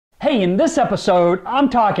Hey, in this episode, I'm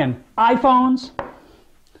talking iPhones,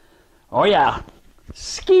 oh yeah,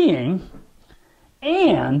 skiing,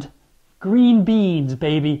 and green beans,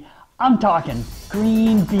 baby. I'm talking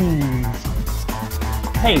green beans.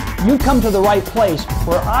 Hey, you come to the right place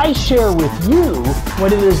where I share with you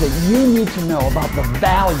what it is that you need to know about the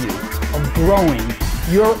value of growing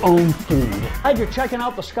your own food. Glad you're checking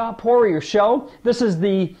out the Scot Poirier Show. This is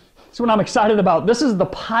what I'm excited about. This is the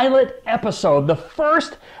pilot episode, the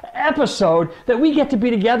first episode that we get to be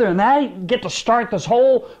together, and I get to start this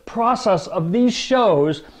whole process of these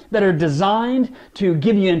shows that are designed to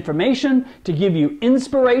give you information, to give you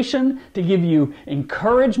inspiration, to give you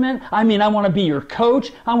encouragement. I mean, I want to be your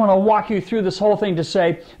coach. I want to walk you through this whole thing to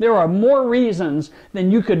say there are more reasons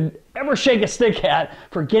than you could ever shake a stick at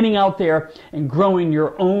for getting out there and growing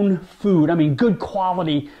your own food. I mean, good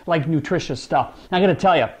quality, like nutritious stuff. I got to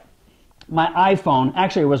tell you, my iPhone,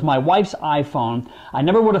 actually it was my wife's iPhone. I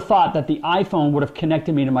never would have thought that the iPhone would have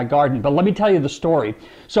connected me to my garden, but let me tell you the story.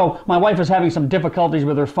 So my wife was having some difficulties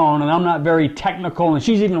with her phone, and I'm not very technical, and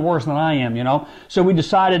she's even worse than I am, you know. So we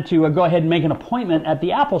decided to go ahead and make an appointment at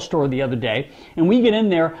the Apple store the other day, and we get in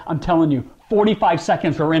there, I'm telling you, 45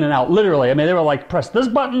 seconds we're in and out, literally. I mean, they were like, press this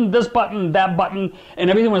button, that button, and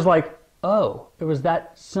everything was like, oh, it was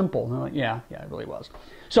that simple. And I'm like, yeah, it really was.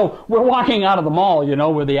 So we're walking out of the mall, you know,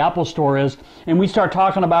 where the Apple store is, and we start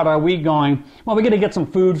talking about our week going, well, we're going to get some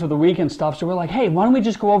food for the week and stuff. So we're like, hey, why don't we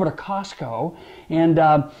just go over to Costco and,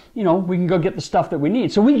 you know, we can go get the stuff that we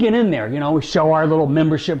need. So we get in there, you know, we show our little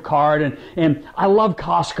membership card, and I love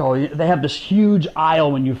Costco. They have this huge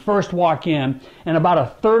aisle when you first walk in, and about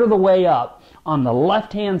a third of the way up on the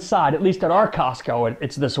left-hand side, at least at our Costco,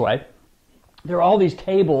 it's this way. There are all these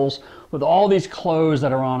tables with all these clothes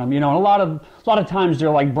that are on them, you know, and a lot of times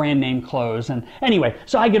they're like brand name clothes. And anyway,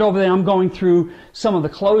 so I get over there, I'm going through some of the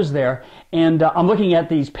clothes there, and I'm looking at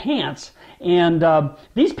these pants. And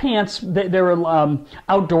these pants, they're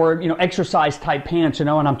outdoor, you know, exercise type pants, you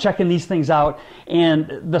know, and I'm checking these things out,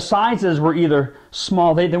 and the sizes were either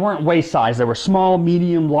small, they weren't waist size, they were small,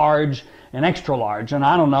 medium, large, and extra large. And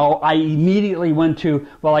I don't know, I immediately went to,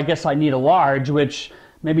 well, I guess I need a large, which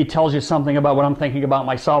maybe tells you something about what I'm thinking about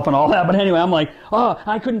myself and all that. But anyway, I'm like, oh,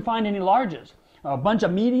 I couldn't find any larges. A bunch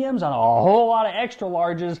of mediums and a whole lot of extra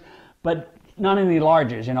larges, but not any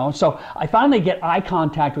larges, you know. So I finally get eye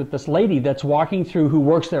contact with this lady that's walking through who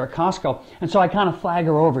works there at Costco. And so I kind of flag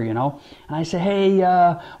her over, you know. And I say,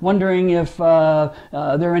 hey, wondering if there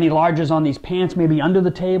are any larges on these pants, maybe under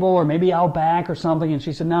the table or maybe out back or something. And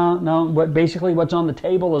she said, no, basically what's on the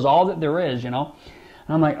table is all that there is, you know.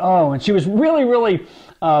 And I'm like, oh, and she was really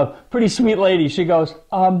pretty sweet lady. She goes,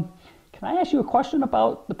 can I ask you a question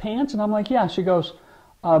about the pants? And I'm like, yeah. She goes,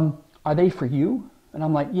 are they for you? And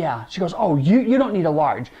I'm like, yeah. She goes, oh, you don't need a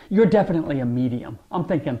large. You're definitely a medium. I'm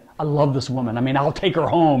thinking, I love this woman. I mean, I'll take her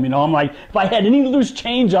home. You know, I'm like, if I had any loose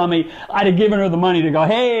change on me, I'd have given her the money to go,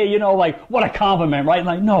 hey, you know, like, what a compliment, right?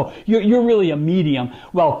 Like, no, you're really a medium.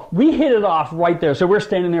 Well, we hit it off right there. So we're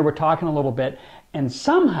standing there, we're talking a little bit, and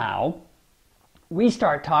somehow we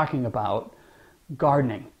start talking about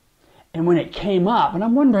gardening. And when it came up, and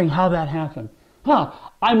I'm wondering how that happened.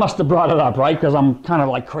 I must have brought it up, right? Because I'm kind of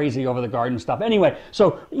like crazy over the garden stuff. Anyway,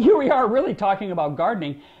 so here we are really talking about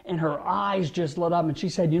gardening, and her eyes just lit up, and she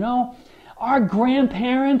said, you know, our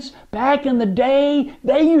grandparents back in the day,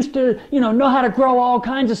 they used to, you know how to grow all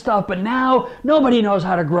kinds of stuff, but now nobody knows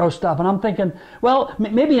how to grow stuff. And I'm thinking, well,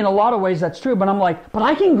 maybe in a lot of ways that's true, but I'm like, but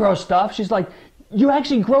I can grow stuff. She's like, you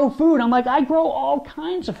actually grow food. I'm like, I grow all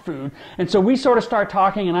kinds of food. And so we sort of start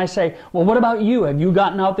talking, and I say, well, what about you? Have you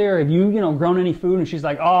gotten out there? Have you, grown any food? And she's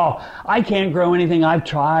like, oh, I can't grow anything. I've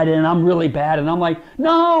tried, and I'm really bad. And I'm like,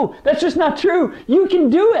 no, that's just not true. You can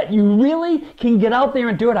do it. You really can get out there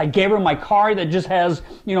and do it. I gave her my card that just has,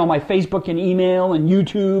 my Facebook and email and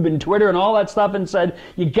YouTube and Twitter and all that stuff, and said,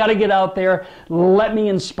 you got to get out there. Let me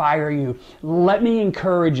inspire you. Let me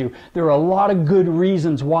encourage you. There are a lot of good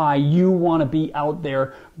reasons why you want to be out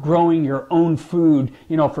there growing your own food,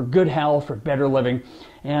 for good health, for better living.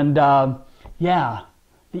 And yeah,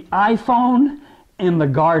 the iPhone and the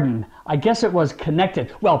garden, I guess it was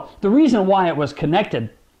connected. Well, the reason why it was connected,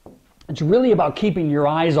 it's really about keeping your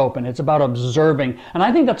eyes open. It's about observing. And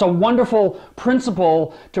I think that's a wonderful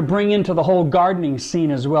principle to bring into the whole gardening scene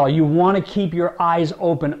as well. You want to keep your eyes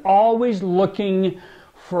open, always looking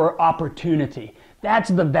for opportunity.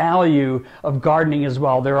 That's the value of gardening as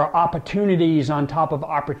well. There are opportunities on top of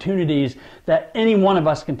opportunities that any one of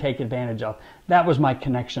us can take advantage of. That was my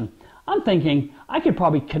connection. I'm thinking I could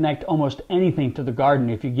probably connect almost anything to the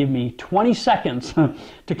garden if you give me 20 seconds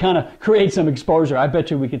to kind of create some exposure. I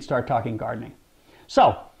bet you we could start talking gardening.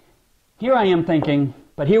 So here I am thinking,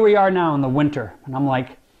 But here we are now in the winter, and I'm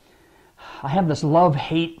like, I have this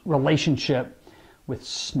love-hate relationship with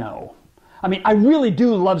snow. I mean, I really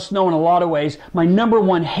do love snow in a lot of ways. My number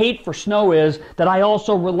one hate for snow is that I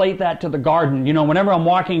also relate that to the garden. You know, whenever I'm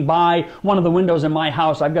walking by one of the windows in my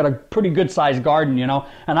house, I've got a pretty good-sized garden, you know,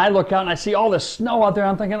 and I look out and I see all this snow out there.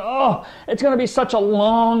 I'm thinking, oh, it's going to be such a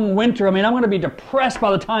long winter. I mean, I'm going to be depressed by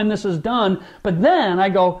the time this is done. But then I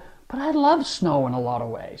go, but I love snow in a lot of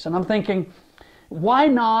ways. And I'm thinking, why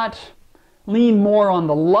not lean more on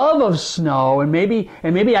the love of snow, and maybe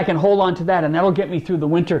I can hold on to that, and that'll get me through the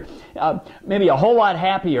winter maybe a whole lot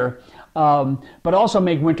happier, but also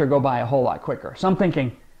make winter go by a whole lot quicker. So I'm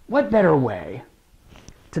thinking, what better way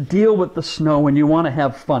to deal with the snow when you want to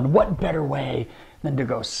have fun? What better way than to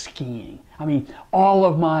go skiing? I mean, all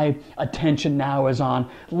of my attention now is on,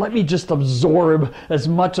 let me just absorb as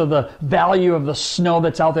much of the value of the snow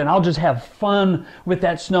that's out there, and I'll just have fun with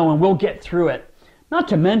that snow, and we'll get through it. Not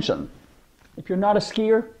to mention, if you're not a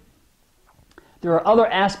skier, there are other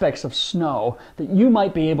aspects of snow that you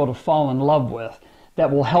might be able to fall in love with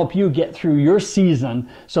that will help you get through your season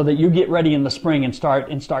so that you get ready in the spring and start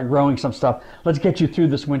growing some stuff. Let's get you through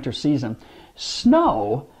this winter season.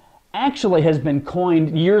 Snow actually has been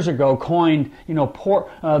years ago, you know,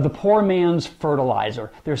 the poor man's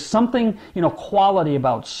fertilizer. There's something, you know, quality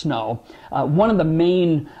about snow. One of the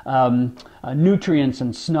main nutrients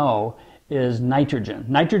in snow is nitrogen.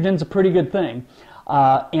 Nitrogen's a pretty good thing.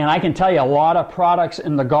 And I can tell you a lot of products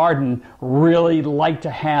in the garden really like to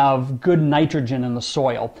have good nitrogen in the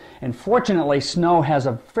soil. And fortunately, snow has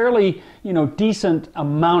a fairly, you know, decent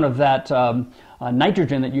amount of that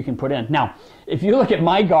nitrogen that you can put in. Now, if you look at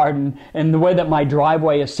my garden and the way that my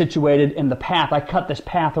driveway is situated in the path, I cut this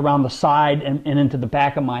path around the side and into the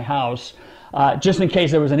back of my house. Just in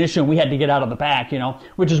case there was an issue and we had to get out of the back, you know,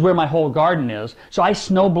 which is where my whole garden is. So I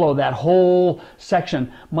snow blow that whole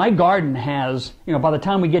section. My garden has, you know, by the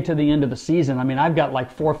time we get to the end of the season, I mean, I've got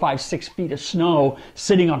like 4, 5, 6 feet of snow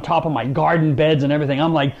sitting on top of my garden beds and everything.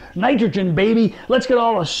 I'm like, nitrogen, baby, let's get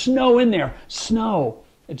all the snow in there. Snow,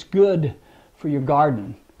 it's good for your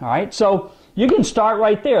garden, all right? So you can start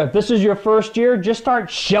right there. If this is your first year, just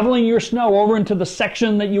start shoveling your snow over into the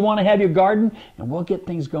section that you want to have your garden, and we'll get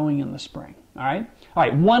things going in the spring. All right? All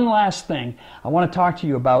right, one last thing. I want to talk to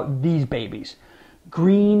you about these babies.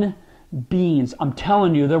 Green beans. I'm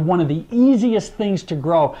telling you, they're one of the easiest things to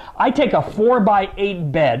grow. I take a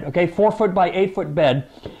 4x8 bed, okay, 4 foot by 8 foot bed,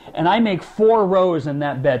 and I make 4 rows in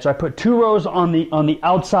that bed. So I put 2 rows on the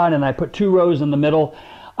outside, and I put 2 rows in the middle.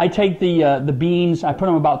 I take the beans, I put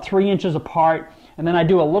them about 3 inches apart, and then I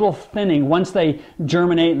do a little thinning. Once they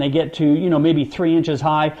germinate and they get to, you know, maybe 3 inches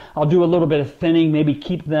high, I'll do a little bit of thinning, maybe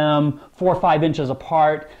keep them 4 or 5 inches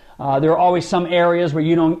apart. There are always some areas where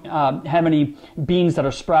you don't have any beans that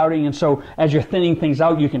are sprouting, and so as you're thinning things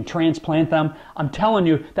out, you can transplant them. I'm telling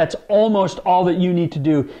you, that's almost all that you need to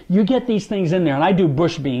do. You get these things in there, and I do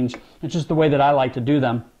bush beans. It's just the way that I like to do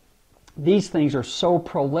them. These things are so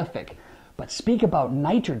prolific. But speak about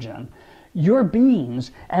nitrogen. Your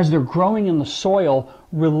beans, as they're growing in the soil,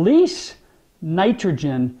 release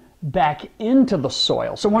nitrogen back into the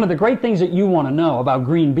soil. So one of the great things that you want to know about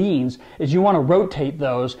green beans is you want to rotate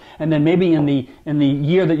those, and then maybe in the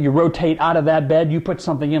year that you rotate out of that bed, you put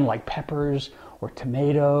something in like peppers or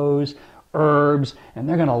tomatoes, herbs, and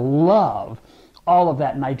they're going to love all of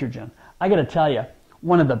that nitrogen. I got to tell you,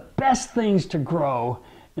 one of the best things to grow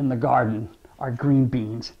in the garden are green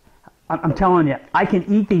beans. I'm telling you, I can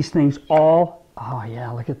eat these things oh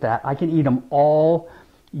yeah, look at that. I can eat them all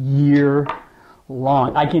year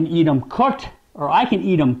long. I can eat them cooked, or I can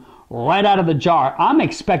eat them right out of the jar. I'm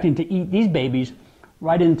expecting to eat these babies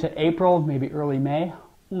right into April, maybe early May.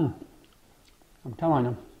 I'm telling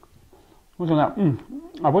you. Look at that.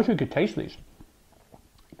 I wish we could taste these.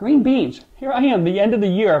 Green beans. Here I am, the end of the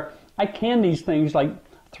year. I canned these things like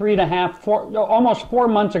 3.5, 4, almost 4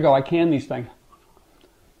 months ago. I canned these things.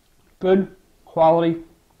 Good, quality,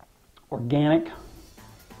 organic,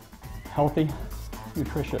 healthy,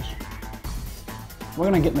 nutritious. We're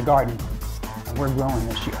going to get in the garden, and we're growing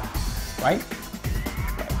this year, right?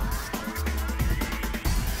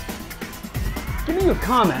 Give me your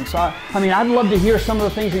comments. I mean, I'd love to hear some of the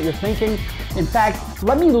things that you're thinking. In fact,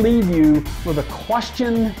 let me leave you with a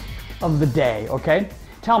question of the day, okay?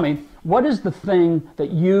 Tell me, what is the thing that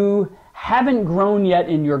you haven't grown yet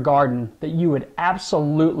in your garden that you would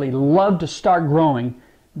absolutely love to start growing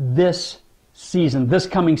this season, this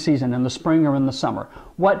coming season, in the spring or in the summer?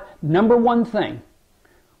 What number one thing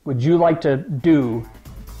would you like to do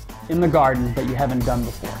in the garden that you haven't done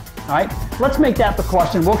before? All right, let's make that the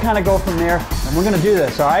question. We'll kind of go from there, and we're going to do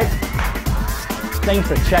this, all right? Thanks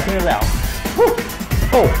for checking it out. Whew.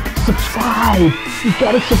 Oh, subscribe. You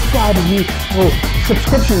gotta subscribe to me. Oh,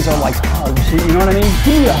 subscriptions are like hugs. You know what I mean?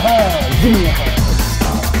 Give me a hug. Give me a hug.